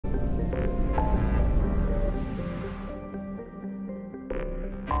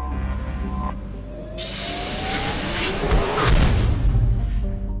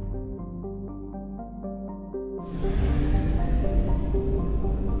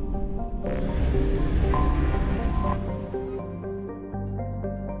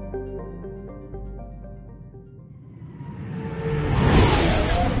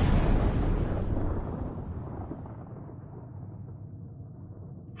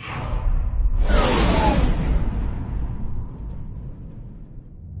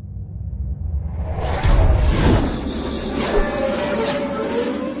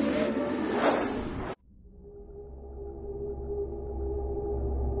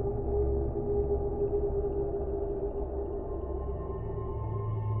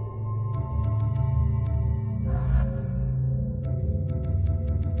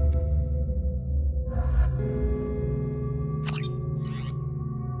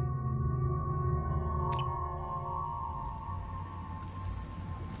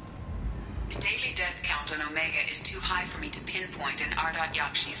Omega is too high for me to pinpoint an Ardat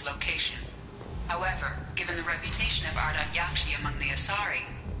Yakshi's location. However, given the reputation of Ardat Yakshi among the Asari,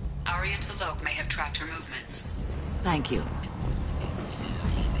 Arya T'Loak may have tracked her movements. Thank you.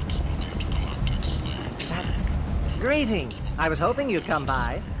 Is that... Greetings. I was hoping you'd come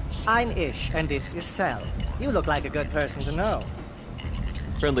by. I'm Ish, and this is Cell. You look like a good person to know.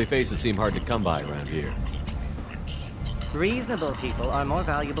 Friendly faces seem hard to come by around here. Reasonable people are more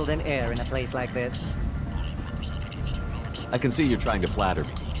valuable than air in a place like this. I can see you're trying to flatter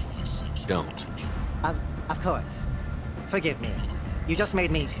me. Don't. Of course. Forgive me. You just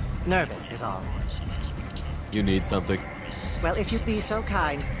made me nervous, is all. You need something? Well, if you'd be so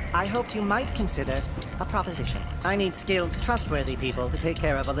kind, I hoped you might consider a proposition. I need skilled, trustworthy people to take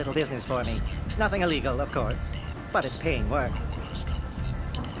care of a little business for me. Nothing illegal, of course, but it's paying work.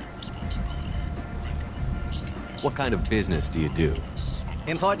 What kind of business do you do?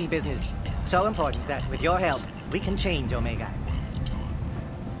 Important business. So important that, with your help, we can change Omega.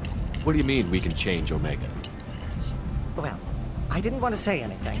 What do you mean we can change Omega? Well, I didn't want to say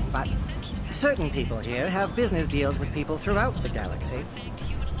anything, but certain people here have business deals with people throughout the galaxy.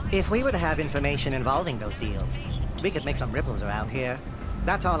 If we were to have information involving those deals, we could make some ripples around here.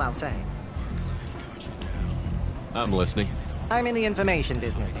 That's all I'll say. I'm listening. I'm in the information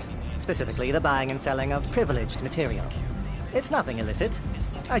business, specifically the buying and selling of privileged material. It's nothing illicit.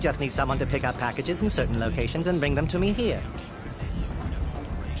 I just need someone to pick up packages in certain locations and bring them to me here.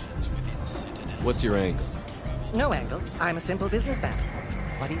 What's your angle? No angle. I'm a simple businessman.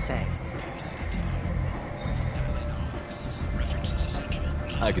 What do you say?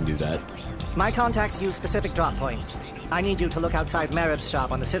 I can do that. My contacts use specific drop points. I need you to look outside Marib's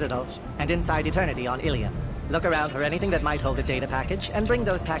shop on the Citadel and inside Eternity on Ilium. Look around for anything that might hold a data package and bring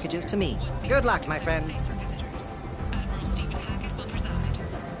those packages to me. Good luck, my friends.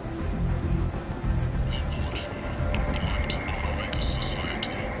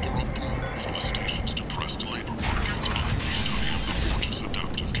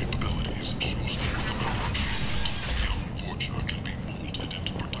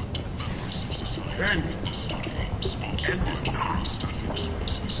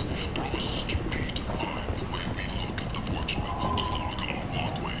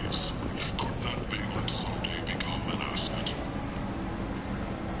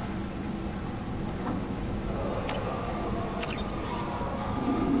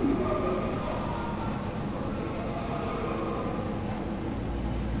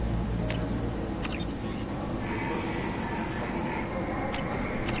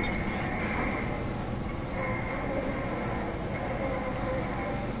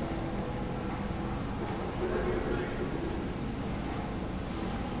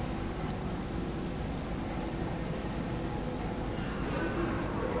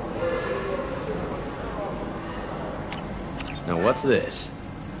 Now what's this?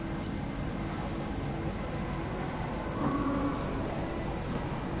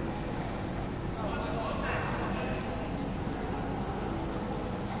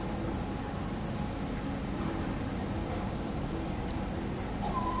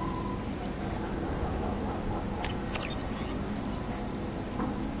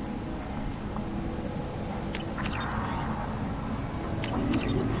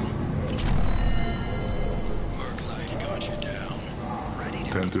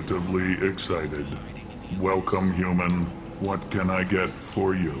 Tentatively excited. Welcome, human. What can I get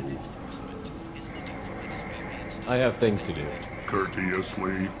for you? I have things to do.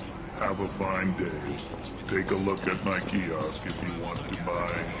 Courteously, have a fine day. Take a look at my kiosk if you want to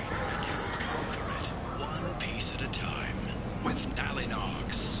buy. One piece at a time with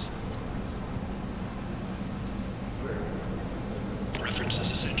Nalinox.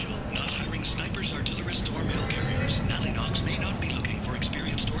 References essential. Not hiring snipers, artillerists, or mail carriers. Nalinox may not be looking for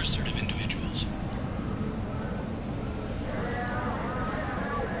experienced or assertive individuals.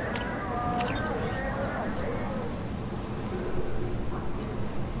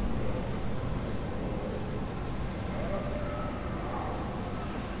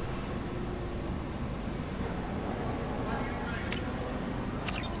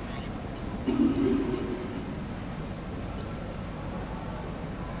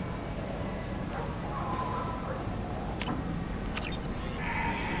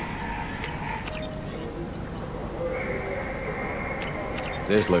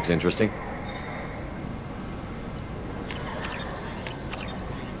 This looks interesting.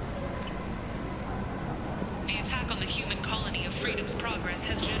 The attack on the human colony of Freedom's Progress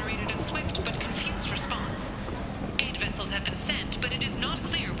has generated a swift but confused response. 8 vessels have been sent, but it is not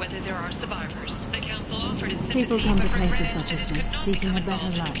clear whether there are survivors. The Council council offered its People sympathy, come to but places regretted such as could this not seeking a become better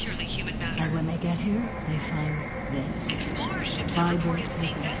involved in a life. purely human matter. And when they get here, they find this. Explorer ships have Vibrant reported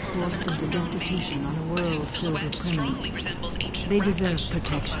seeing people vessels of forced an into unknown destitution make, on a but world whose filled silhouette with strongly criminals. resembles ancient They Bracknell deserve ship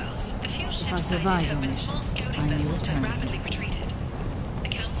protection. profiles. The few If ships I sighted survive have the been mission, small scouting I may vessels that return. rapidly retreated. The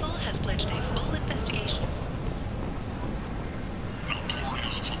council has pledged a full investigation.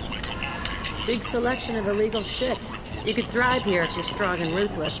 Big selection of illegal shit. You could thrive here if you're strong and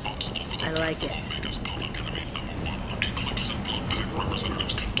ruthless. I like it.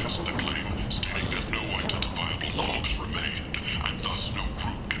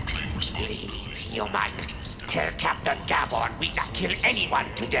 Human. Tell Captain Gabon we not kill anyone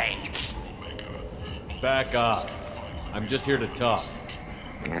today. Back up. I'm just here to talk.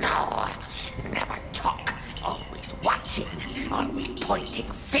 No, never talk. Always watching. Always pointing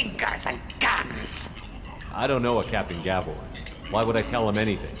fingers and guns. I don't know a Captain Gavor. Why would I tell him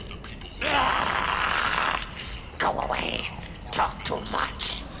anything? Go away. Talk too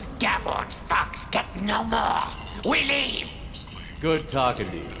much. Gabon's thugs get no more. We leave. Good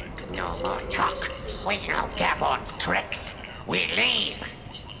talking to you. No more talk. We know Gabon's tricks. We leave.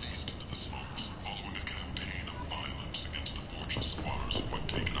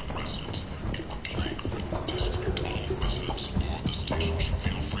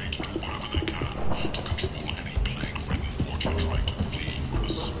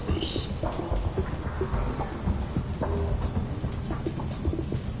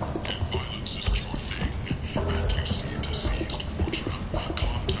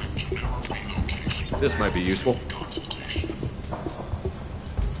 This might be useful.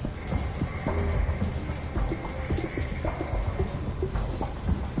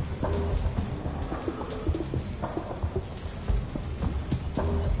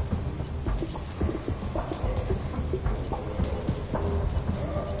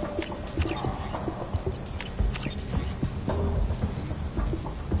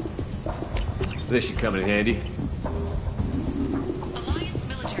 This should come in handy. Alliance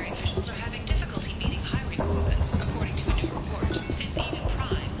military officials are having difficulty meeting hiring quotas, according to a new report. Since Eden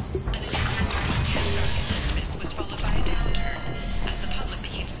Prime, an initial surge in enlistments was followed by a downturn, as the public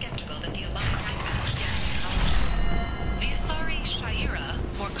became skeptical that the Alliance had managed yet to college. The Asari Shaira,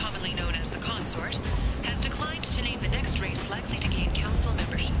 more commonly known as the Consort, has declined to name the next race likely to gain council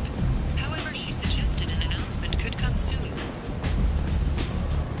membership. However, she suggested an announcement could come soon.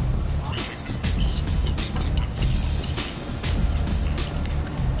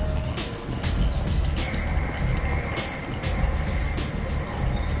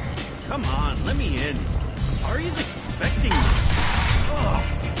 Come on, let me in. Ari's expecting me.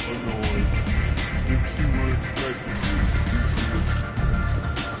 Annoyed. If she were expecting you.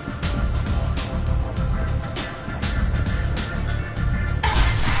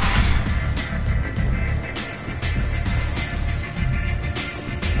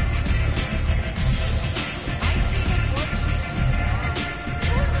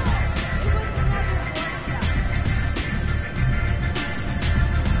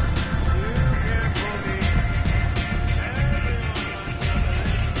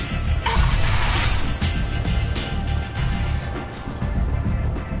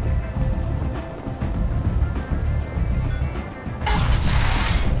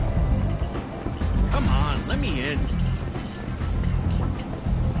 Come on, let me in.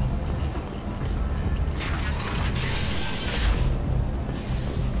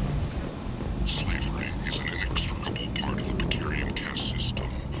 Slavery is an inextricable part of the Batarian caste system.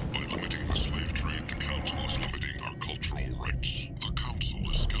 By limiting the slave trade, the Council is limiting our cultural rights. The Council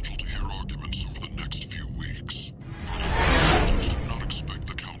is scheduled to hear arguments over the next few weeks. Visitors do not expect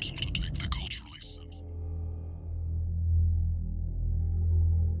the Council to take the culturally sensitive.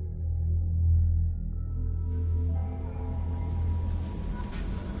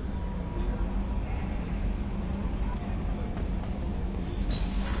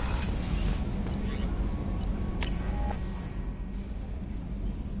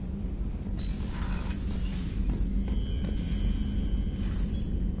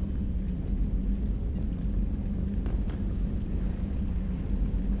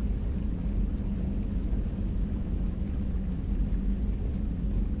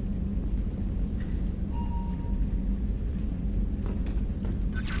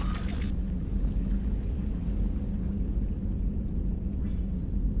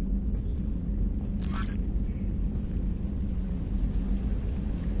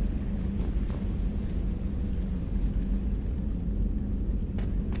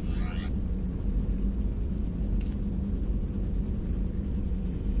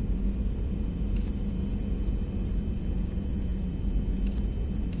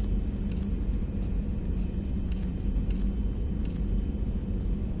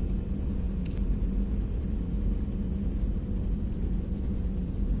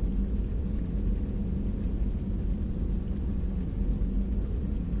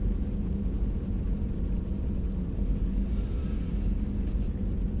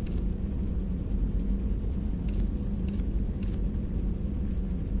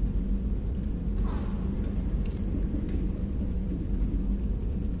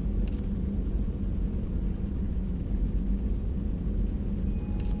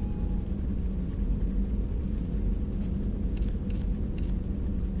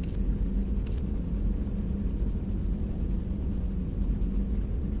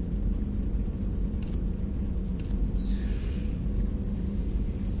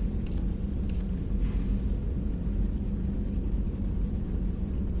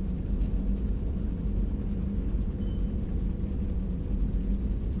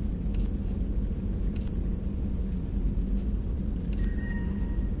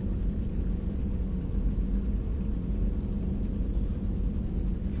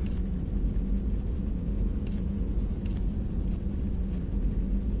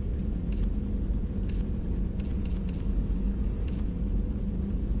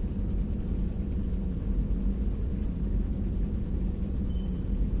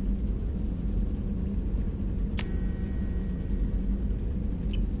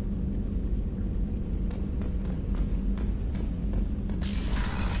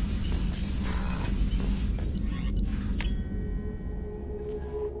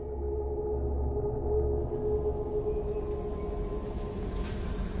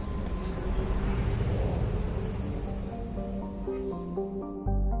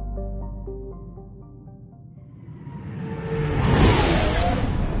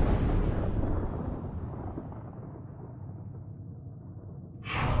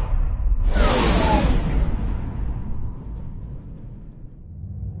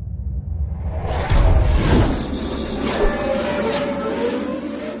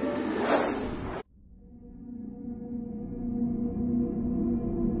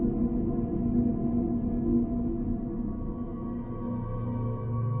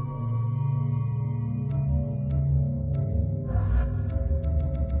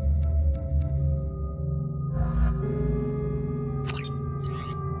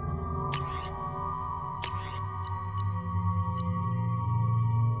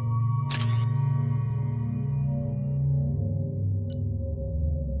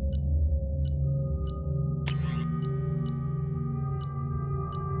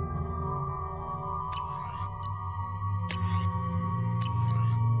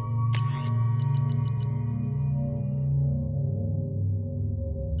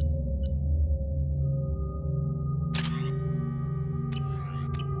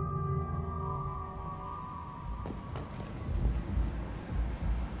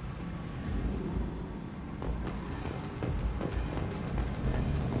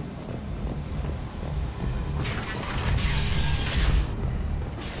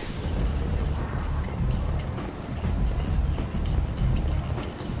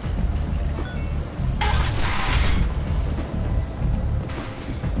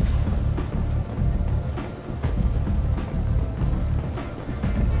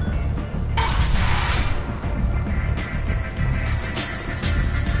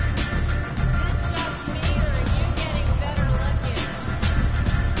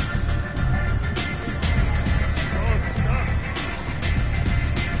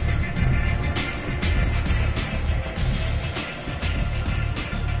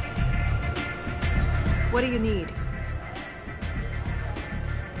 What do you need?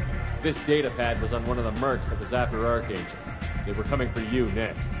 This data pad was on one of the mercs that was after Archangel. They were coming for you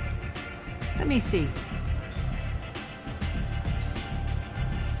next. Let me see.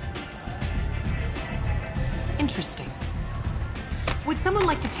 Interesting. Would someone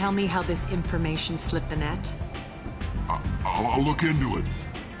like to tell me how this information slipped the net? I'll look into it.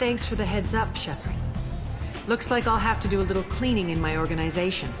 Thanks for the heads up, Shepard. Looks like I'll have to do a little cleaning in my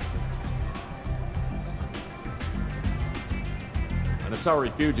organization. An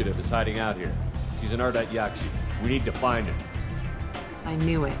Asari fugitive is hiding out here. She's an Ardat Yakshi. We need to find her. I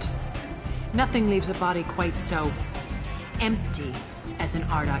knew it. Nothing leaves a body quite so empty as an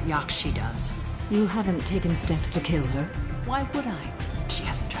Ardat Yakshi does. You haven't taken steps to kill her? Why would I? She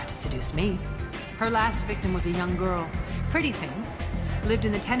hasn't tried to seduce me. Her last victim was a young girl. Pretty thing. Lived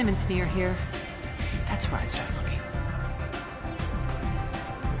in the tenements near here. That's where I'd start looking.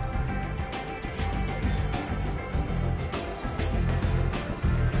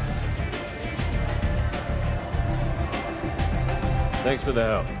 Thanks for the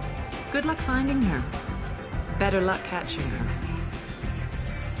help. Good luck finding her. Better luck catching her.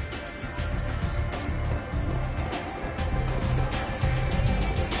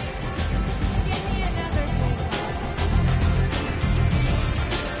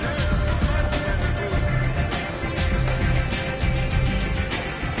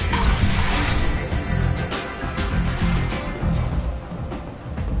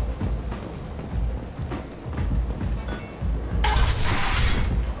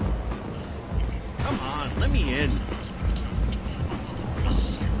 Come on, let me in.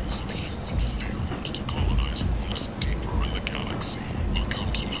 To colonize worlds deeper in the galaxy. The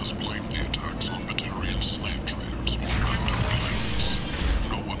Council has blamed the attacks on Batarian slave traders for random violence.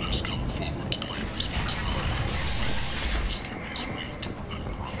 No one has come forward to claim responsibility. Is weak and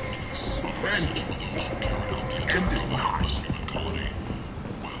ruthless. End it now. Human colony.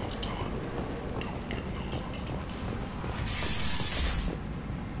 Well done. Don't give those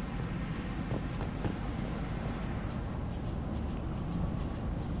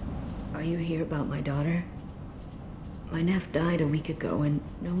Are you here about my daughter? My nephew died a week ago and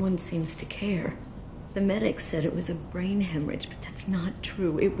no one seems to care. The medics said it was a brain hemorrhage, but that's not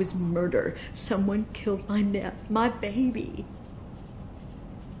true. It was murder. Someone killed my nephew, my baby.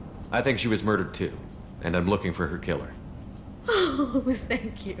 I think she was murdered too, and I'm looking for her killer. Oh,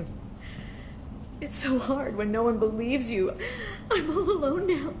 thank you. It's so hard when no one believes you. I'm all alone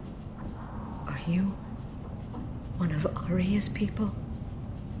now. Are you one of Aria's people?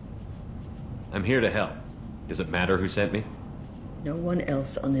 I'm here to help. Does it matter who sent me? No one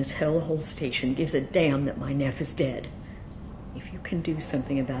else on this hellhole station gives a damn that my nephew is dead. If you can do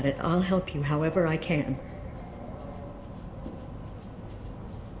something about it, I'll help you however I can.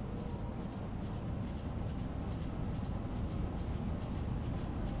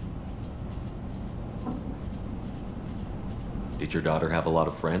 Did your daughter have a lot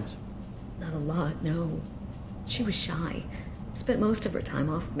of friends? Not a lot, no. She was shy. Spent most of her time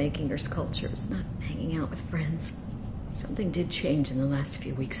off making her sculptures, not hanging out with friends. Something did change in the last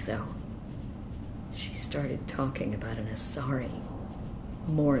few weeks, though. She started talking about an Asari.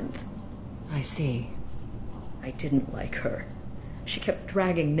 Morinth. I see. I didn't like her. She kept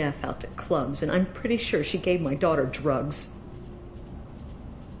dragging Neff out to clubs, and I'm pretty sure she gave my daughter drugs.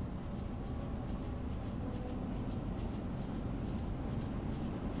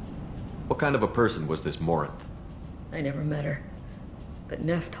 What kind of a person was this Morinth? I never met her. But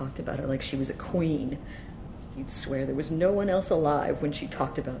Neff talked about her like she was a queen. You'd swear there was no one else alive when she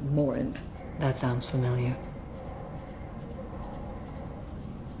talked about Morinth. That sounds familiar.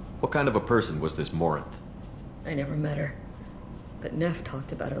 What kind of a person was this Morinth? I never met her. But Neff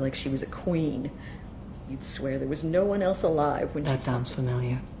talked about her like she was a queen. You'd swear there was no one else alive when That sounds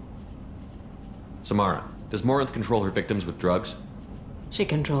familiar. Samara, does Morinth control her victims with drugs? She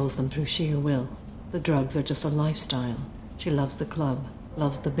controls them through sheer will. The drugs are just a lifestyle. She loves the club,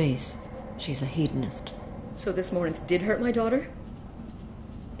 loves the base. She's a hedonist. So this Morinth did hurt my daughter?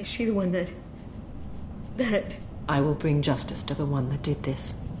 Is she the one that... I will bring justice to the one that did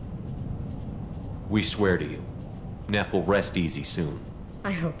this. We swear to you. Neff will rest easy soon.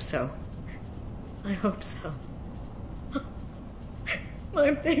 I hope so. I hope so.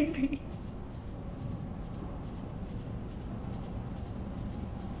 My baby.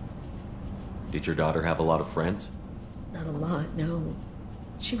 Did your daughter have a lot of friends? Not a lot, no.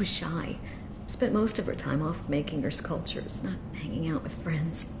 She was shy. Spent most of her time off making her sculptures, not hanging out with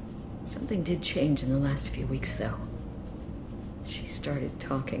friends. Something did change in the last few weeks, though. She started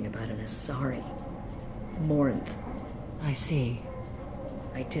talking about an Asari. Morinth. I see.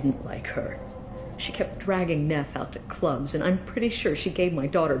 I didn't like her. She kept dragging Neff out to clubs, and I'm pretty sure she gave my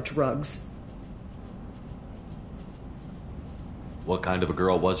daughter drugs. What kind of a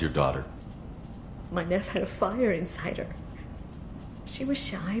girl was your daughter? My Neff had a fire inside her. She was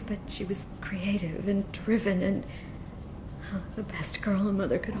shy, but she was creative and driven and the best girl a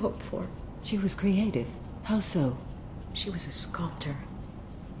mother could hope for. She was creative? How so? She was a sculptor.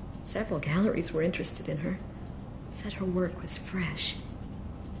 Several galleries were interested in her. Said her work was fresh.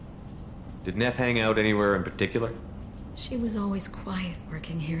 Did Neff hang out anywhere in particular? She was always quiet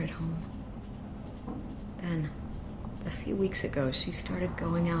working here at home. Then, a few weeks ago, she started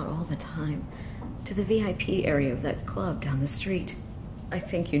going out all the time to the VIP area of that club down the street. I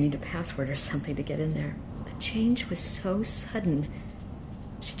think you need a password or something to get in there. The change was so sudden.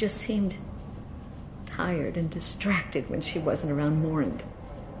 She just seemed tired and distracted when she wasn't around Morinth.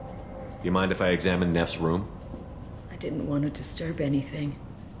 Do you mind if I examine Neff's room? I didn't want to disturb anything.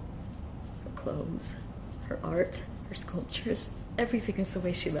 Her clothes, her art, her sculptures, everything is the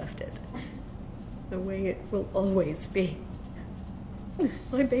way she left it. The way it will always be.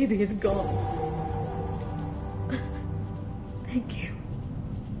 My baby is gone. Thank you.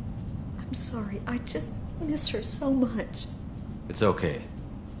 I'm sorry. I just miss her so much. It's okay.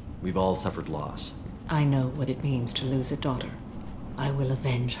 We've all suffered loss. I know what it means to lose a daughter. I will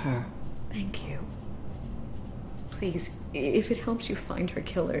avenge her. Thank you. Please, if it helps you find her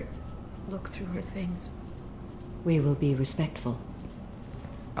killer, look through her things. We will be respectful.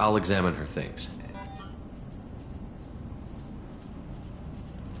 I'll examine her things.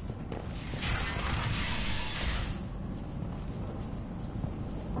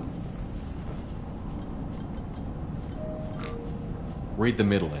 Read the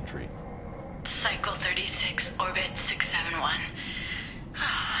middle entry. Cycle 36, orbit 671.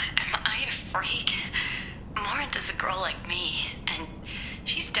 Am I a freak? Morinth is a girl like me, and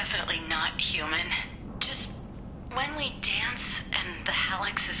she's definitely not human. Just when we dance and the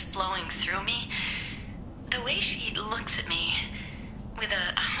helix is flowing through me, the way she looks at me with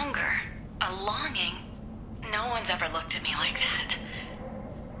a hunger, a longing, no one's ever looked at me like that.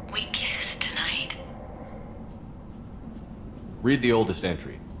 We kissed tonight. Read the oldest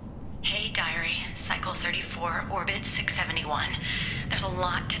entry. Hey, diary. Cycle 34, orbit 671. There's a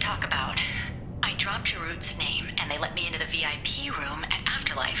lot to talk about. I dropped Jarut's name, and they let me into the VIP room at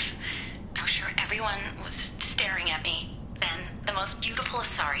Afterlife. I'm sure everyone was staring at me. Then, the most beautiful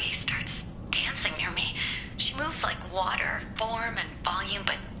Asari starts dancing near me. She moves like water, form and volume,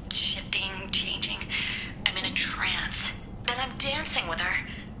 but shifting, changing. I'm in a trance. Then I'm dancing with her.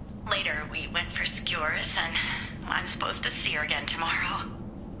 Later, we went for skewers, and I'm supposed to see her again tomorrow.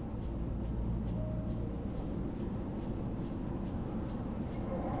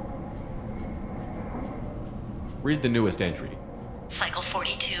 Read the newest entry. Cycle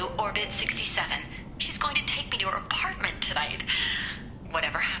 42, orbit 67. She's going to take me to her apartment tonight.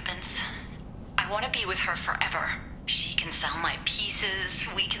 Whatever happens, I want to be with her forever. She can sell my pieces.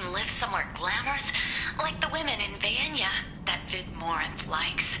 We can live somewhere glamorous, like the women in Vanya that Vid Morinth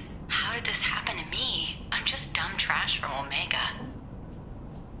likes. How did this happen to me? I'm just dumb trash from Omega.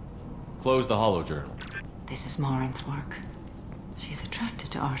 Close the holojournal. This is Morinth's work. She's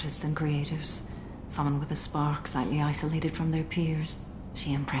attracted to artists and creators. Someone with a spark, slightly isolated from their peers.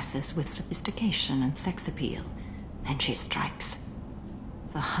 She impresses with sophistication and sex appeal. Then she strikes.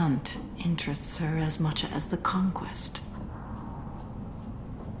 The hunt interests her as much as the conquest.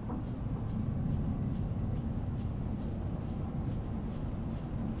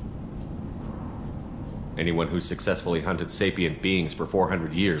 Anyone who's successfully hunted sapient beings for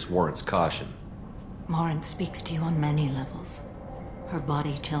 400 years warrants caution. Morinth speaks to you on many levels. Her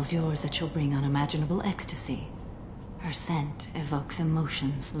body tells yours that she'll bring unimaginable ecstasy. Her scent evokes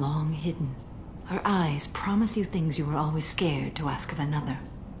emotions long hidden. Her eyes promise you things you were always scared to ask of another.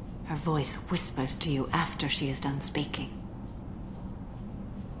 Her voice whispers to you after she is done speaking.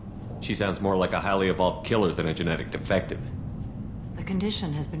 She sounds more like a highly evolved killer than a genetic defective. The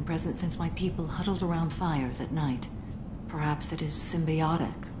condition has been present since my people huddled around fires at night. Perhaps it is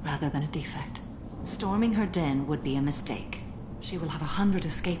symbiotic rather than a defect. Storming her den would be a mistake. She will have 100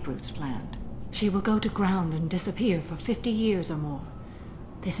 escape routes planned. She will go to ground and disappear for 50 years or more.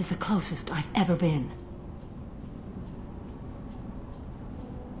 This is the closest I've ever been.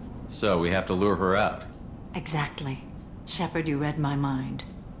 So we have to lure her out. Exactly. Shepard, you read my mind.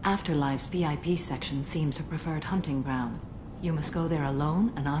 Afterlife's VIP section seems her preferred hunting ground. You must go there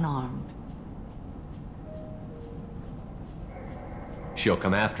alone and unarmed. She'll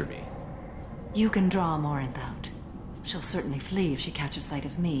come after me. You can draw Morinth out. She'll certainly flee if she catches sight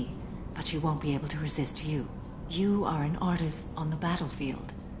of me, but she won't be able to resist you. You are an artist on the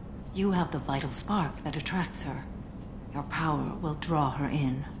battlefield. You have the vital spark that attracts her. Your power will draw her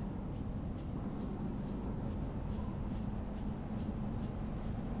in.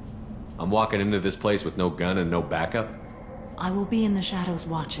 I'm walking into this place with no gun and no backup? I will be in the shadows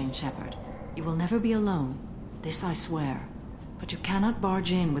watching, Shepard. You will never be alone. This I swear. But you cannot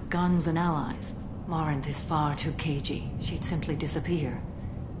barge in with guns and allies. Morinth is far too cagey. She'd simply disappear.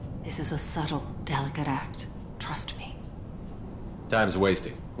 This is a subtle, delicate act. Trust me. Time's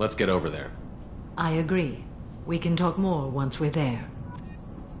wasting. Let's get over there. I agree. We can talk more once we're there.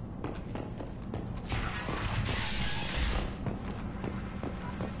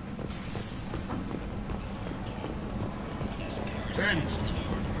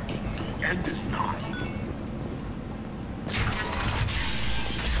 End is not.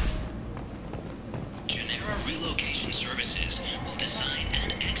 Genera Relocation Services will design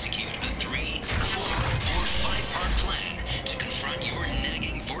and execute a 3, 4, or 5-part plan to confront your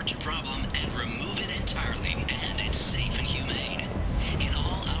nagging fortune problem and remove it entirely, and it's safe and humane. In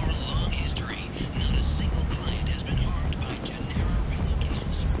all our long history, not a single client has been harmed by Genera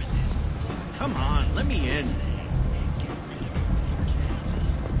Relocation Services. Come on, let me in.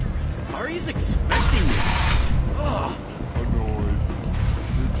 Ari's expecting me. Ugh. Annoyed.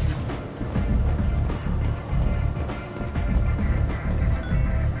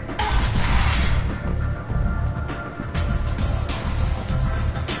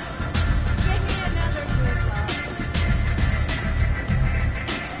 Give me another drink.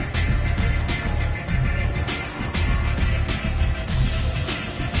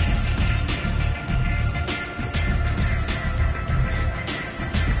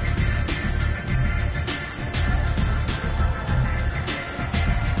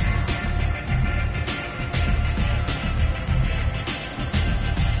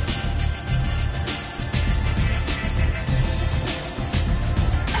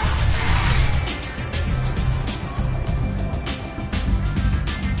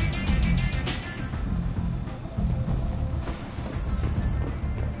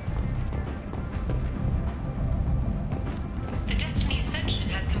 The Destiny Ascension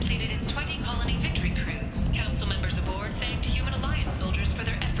has completed its 20-colony victory cruise. Council members aboard thanked Human Alliance soldiers for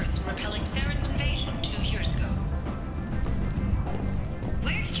their efforts in repelling Saren's invasion 2 years ago.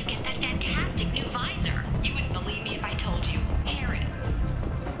 Where did you get that fantastic new visor? You wouldn't believe me if I told you. Harris.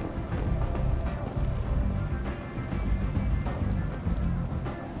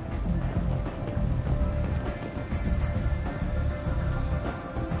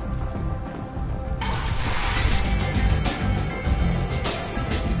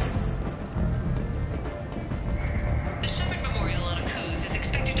 The Shepard Memorial on Akuz is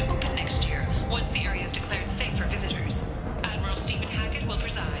expected to open next year, once the area is declared safe for visitors. Admiral Stephen Hackett will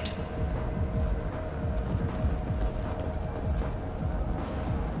preside.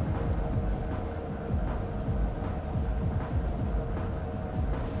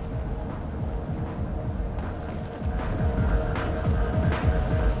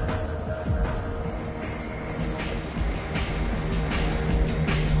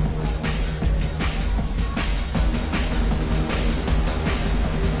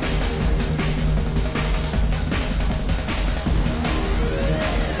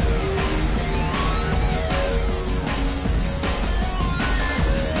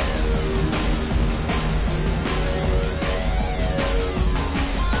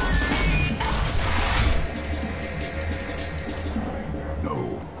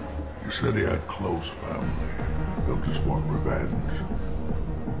 No. You said he had close family. They'll just want revenge.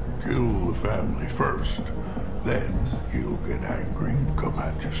 Kill the family first. Then he'll get angry and come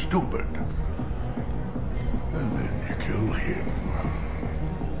at you stupid. And then you kill him.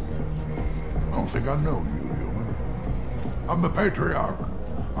 I don't think I know you, human. I'm the Patriarch.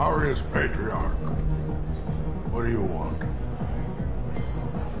 Aria's Patriarch. What do you want?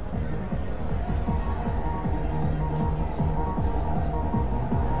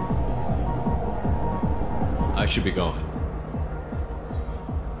 I should be going.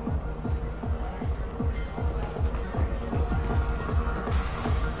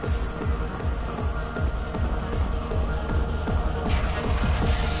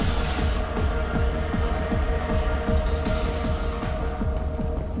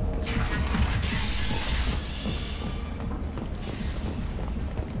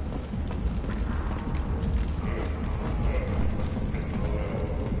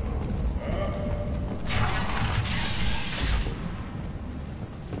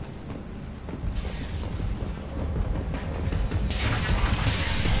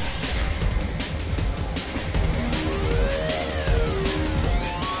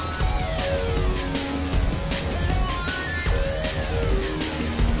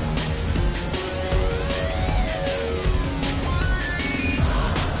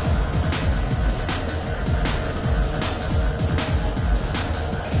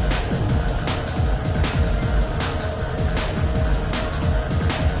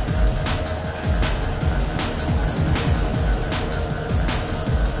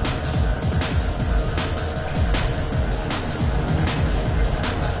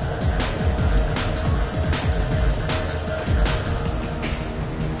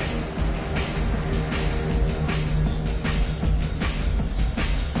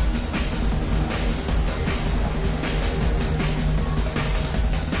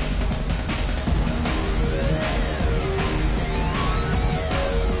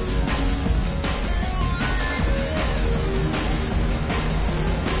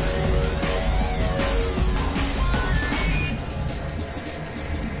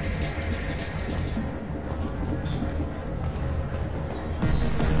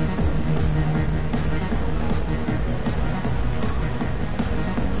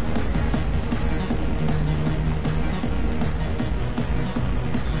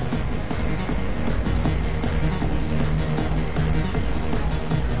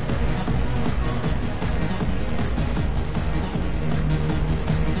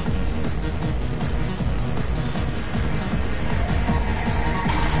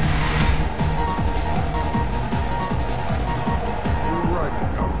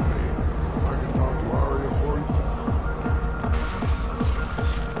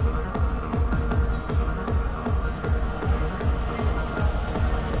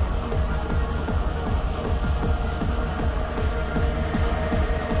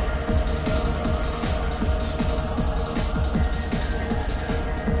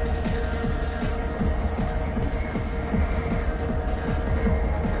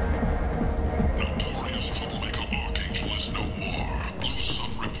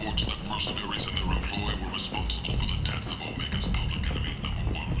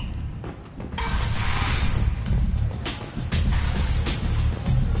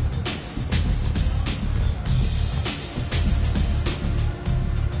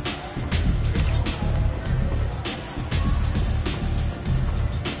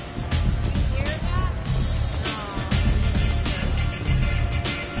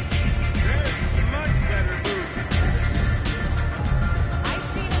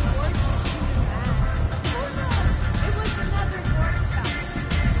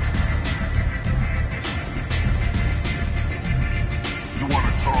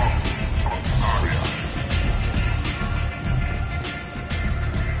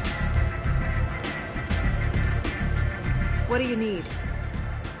 What do you need?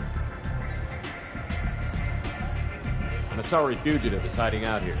 An Asari fugitive is hiding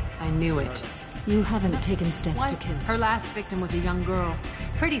out here. I knew it. You haven't taken steps to kill her. Her last victim was a young girl.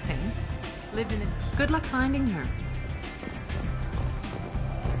 Pretty thing. Lived in a... Good luck finding her.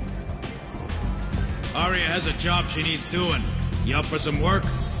 Arya has a job she needs doing. You up for some work?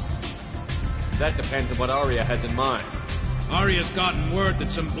 That depends on what Arya has in mind. Arya's gotten word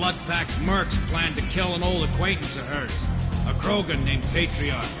that some blood-packed mercs plan to kill an old acquaintance of hers. A Krogan named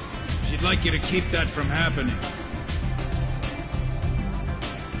Patriarch. She'd like you to keep that from happening.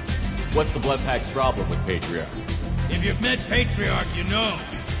 What's the Bloodpack's problem with Patriarch? If you've met Patriarch, you know.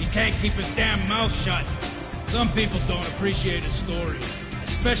 He can't keep his damn mouth shut. Some people don't appreciate his stories,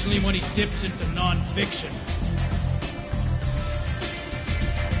 especially when he dips into non-fiction.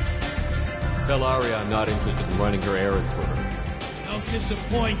 Tell Arya I'm not interested in running her errands for her. How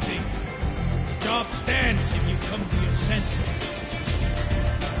disappointing. The job stands if you come to your senses.